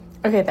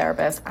Okay,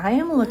 therapist, I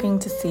am looking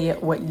to see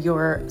what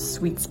your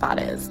sweet spot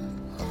is.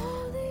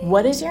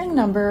 What is your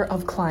number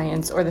of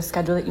clients or the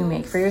schedule that you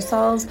make for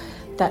yourselves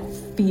that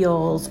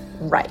feels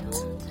right?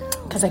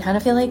 Because I kind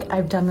of feel like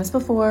I've done this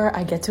before.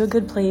 I get to a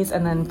good place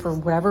and then for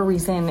whatever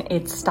reason,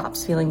 it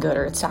stops feeling good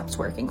or it stops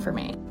working for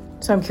me.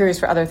 So I'm curious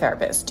for other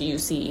therapists. Do you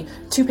see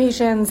 2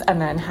 patients and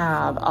then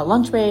have a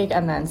lunch break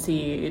and then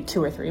see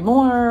 2 or 3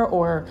 more?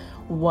 Or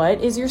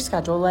what is your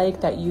schedule like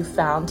that you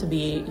found to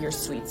be your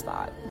sweet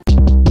spot?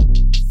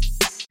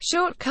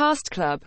 Short Cast Club